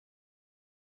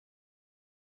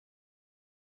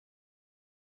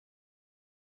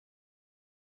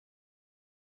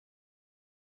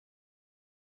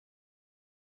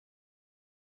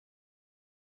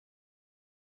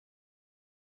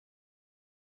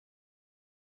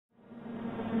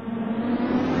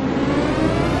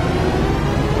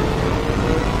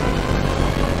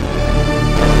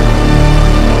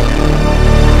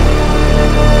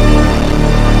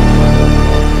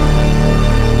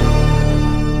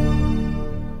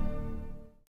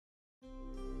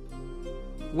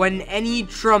When any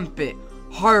trumpet,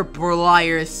 harp, or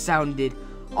lyre is sounded,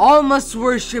 all must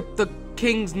worship the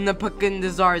King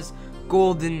Nebuchadnezzar's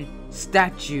golden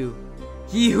statue.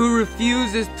 He who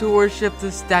refuses to worship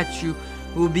the statue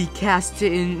will be cast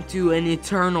into an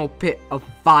eternal pit of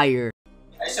fire.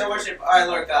 I shall worship our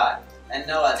Lord God, and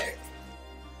no other.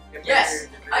 Yes,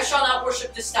 I shall not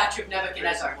worship the statue of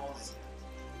Nebuchadnezzar.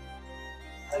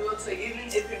 I will say, even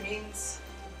if it means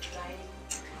dying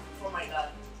for my God.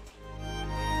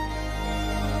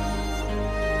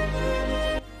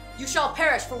 You shall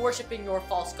perish for worshiping your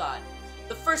false god.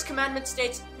 The first commandment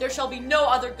states, there shall be no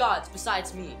other gods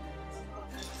besides me.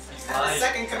 And the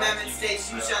second commandment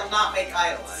states, you shall not make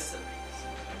idols.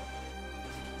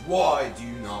 Why do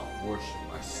you not worship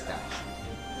my statue?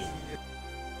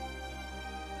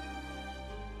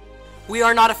 We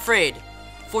are not afraid,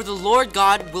 for the Lord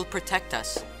God will protect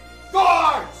us.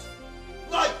 Guards!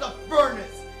 Light the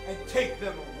furnace and take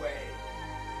them away.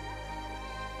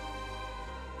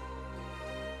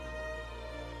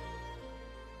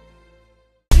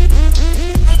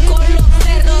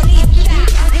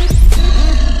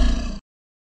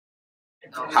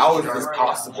 How is this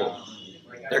possible?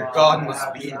 Their God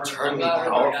must be eternally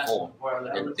powerful,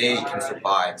 that they can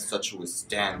survive such a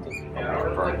withstanding of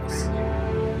the furnace.